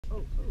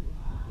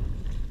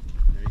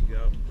There you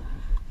go.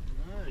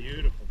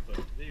 Beautiful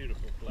foot,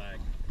 beautiful flag.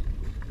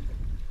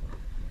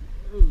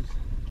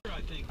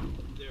 I think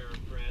they're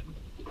bred.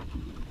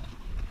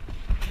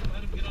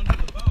 Let him get under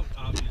the boat,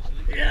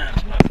 obviously. Yeah.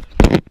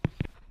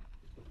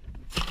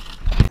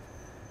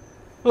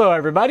 Hello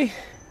everybody.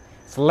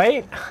 It's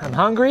late, I'm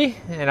hungry,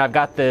 and I've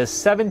got this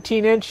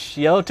 17-inch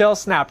Yellowtail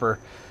Snapper.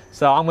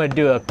 So I'm going to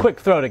do a quick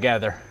throw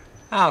together.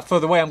 For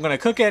the way I'm going to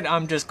cook it,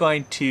 I'm just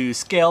going to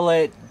scale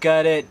it,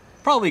 gut it,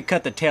 probably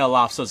cut the tail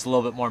off so it's a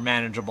little bit more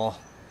manageable.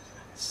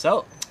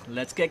 So,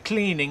 let's get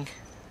cleaning.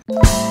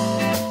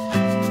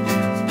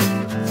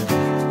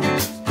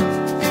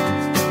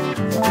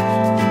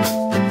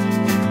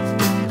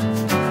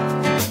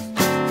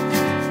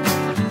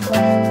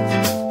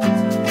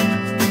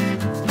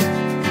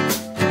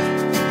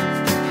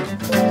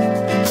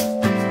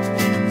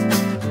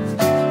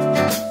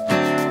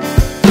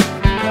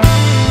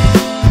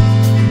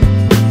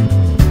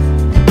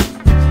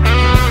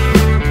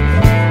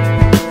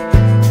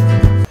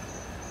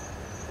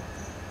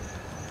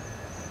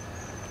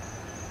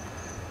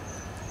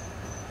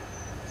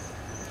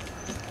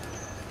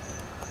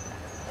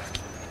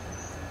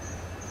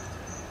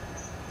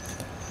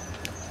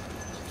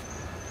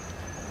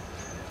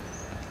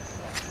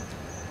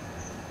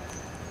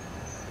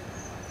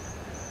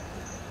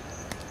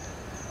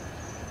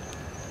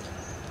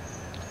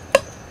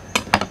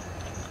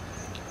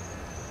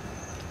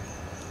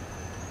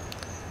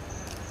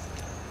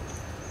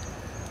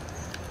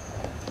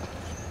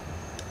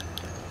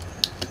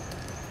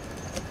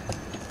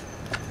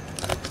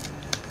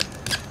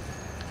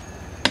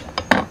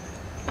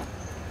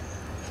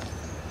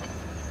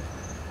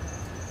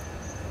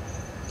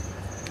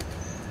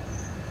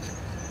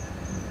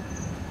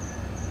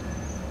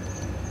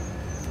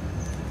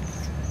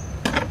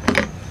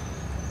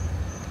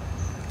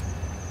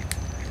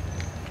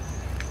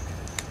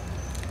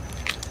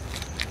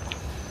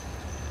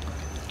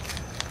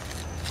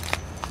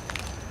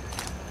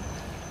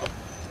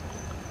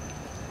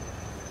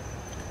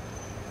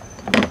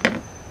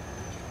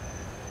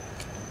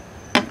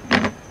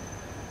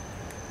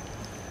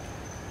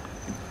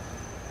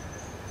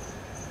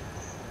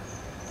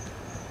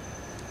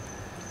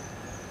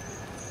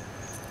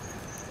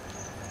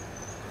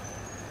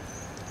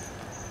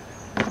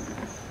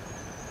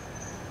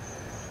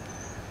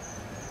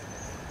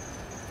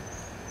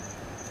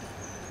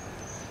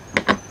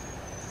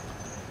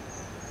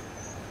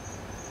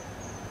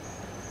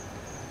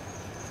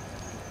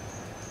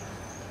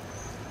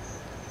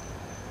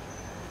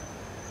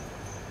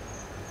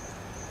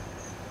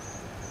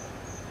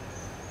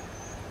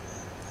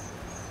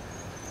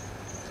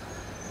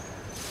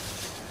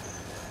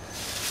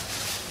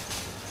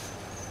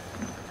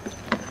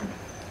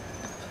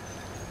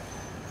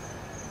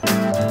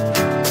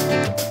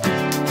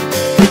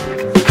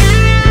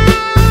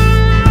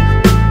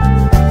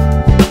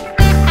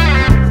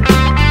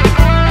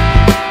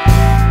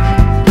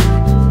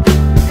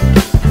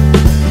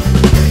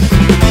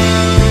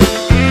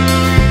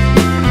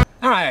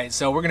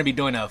 So we're going to be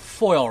doing a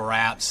foil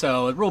wrap.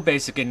 So real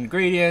basic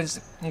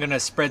ingredients. I'm going to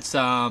spread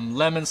some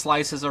lemon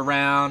slices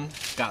around.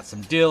 Got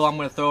some dill I'm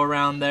going to throw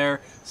around there.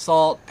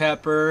 Salt,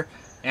 pepper,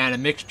 and a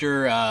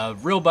mixture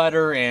of real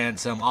butter and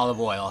some olive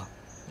oil.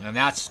 And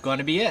that's going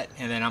to be it.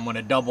 And then I'm going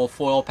to double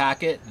foil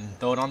pack it and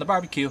throw it on the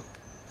barbecue.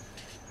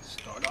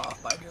 Start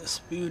off by just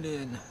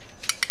spooning.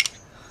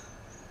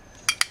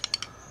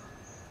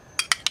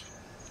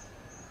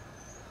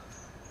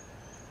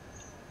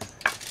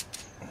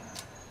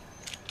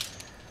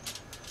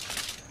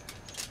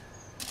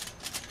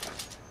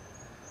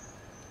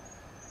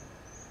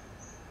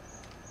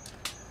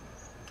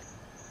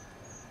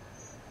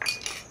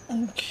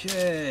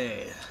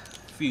 Okay,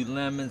 a few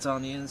lemons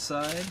on the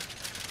inside,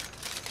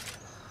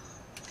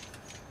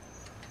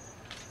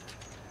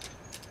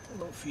 a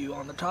little few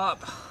on the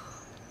top.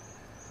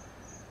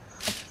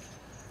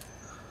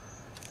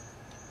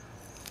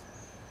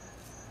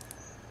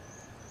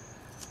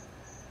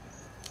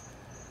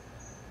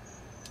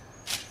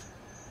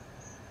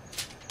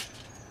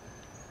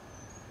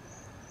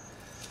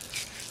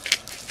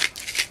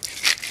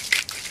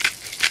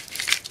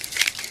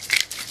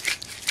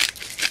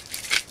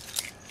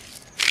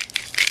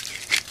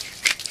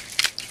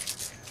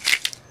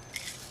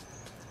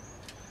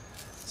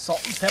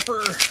 Salt and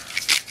pepper.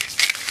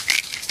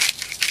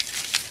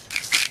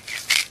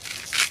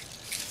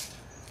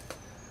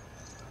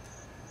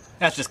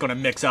 That's just going to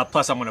mix up,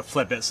 plus I'm going to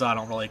flip it so I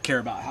don't really care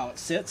about how it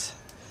sits.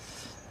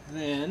 And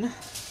then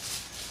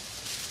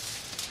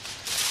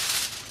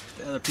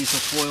the other piece of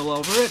foil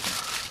over it.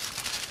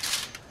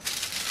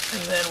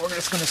 And then we're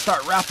just going to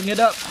start wrapping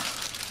it up.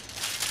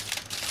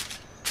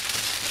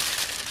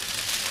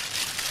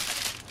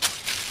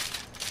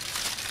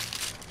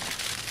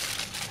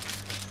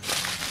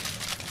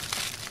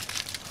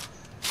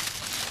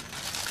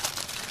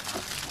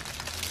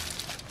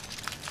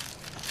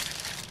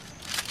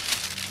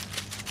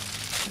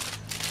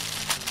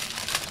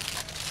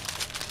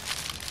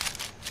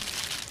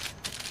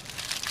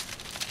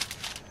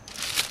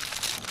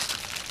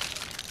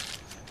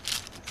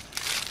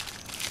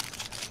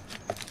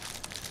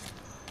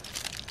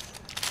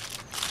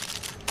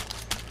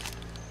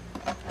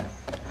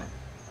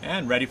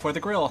 And ready for the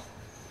grill.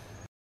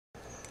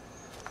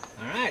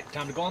 Alright,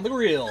 time to go on the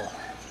grill.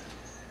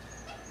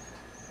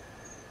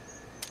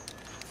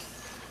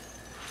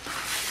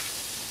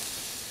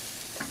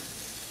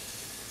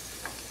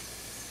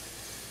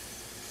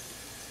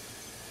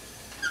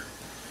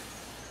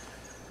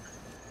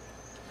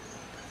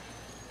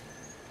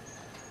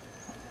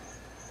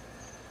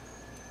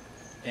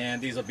 And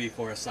these will be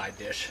for a side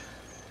dish.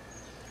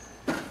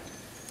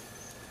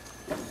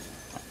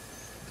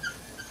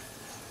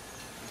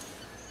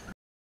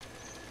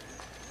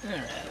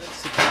 Alright, let's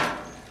see if I can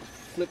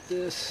flip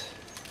this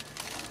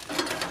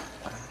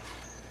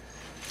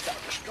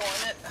without destroying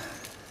it.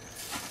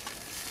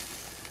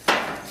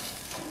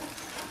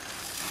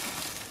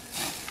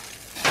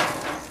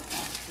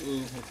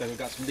 Ooh, looks like we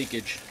got some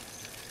leakage.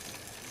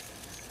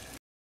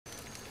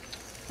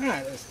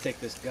 Alright, let's take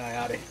this guy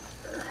out of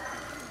here.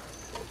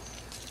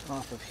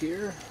 Off of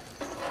here.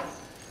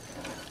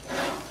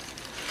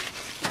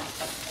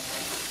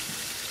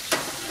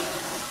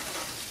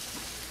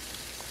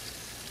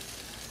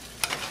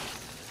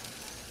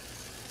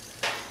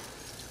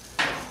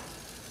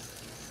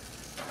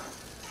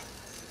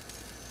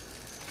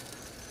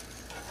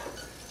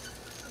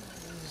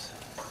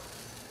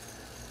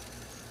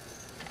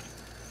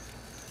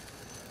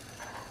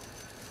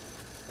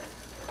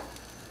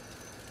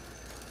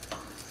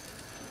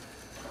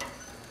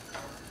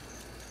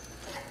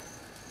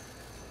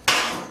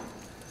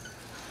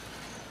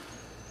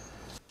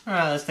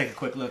 Alright, let's take a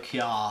quick look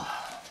here.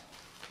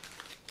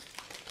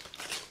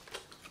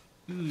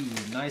 Ooh,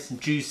 nice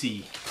and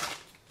juicy.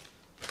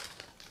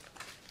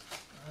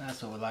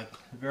 That's what we like.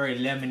 Very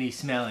lemony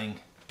smelling.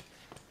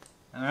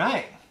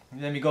 Alright,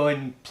 let me go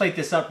ahead and plate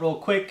this up real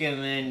quick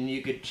and then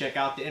you could check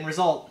out the end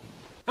result.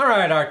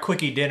 Alright, our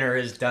quickie dinner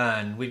is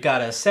done. We've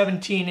got a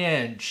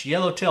 17-inch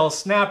Yellowtail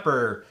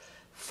Snapper,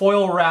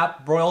 foil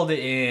wrap broiled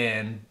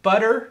in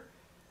butter,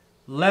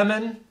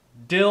 lemon,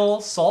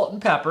 dill, salt,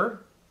 and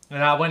pepper.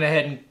 And I went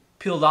ahead and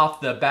peeled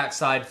off the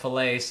backside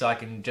fillet so I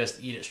can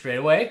just eat it straight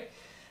away.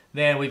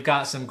 Then we've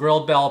got some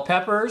grilled bell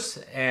peppers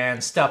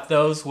and stuffed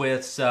those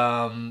with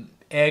some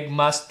egg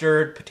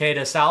mustard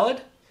potato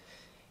salad.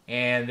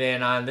 And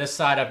then on this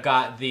side I've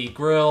got the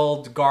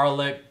grilled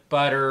garlic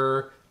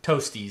butter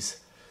toasties.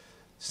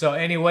 So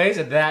anyways,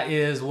 that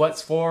is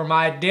what's for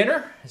my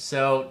dinner.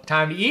 So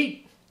time to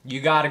eat.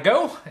 You gotta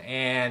go.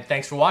 And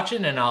thanks for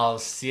watching and I'll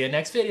see you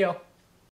next video.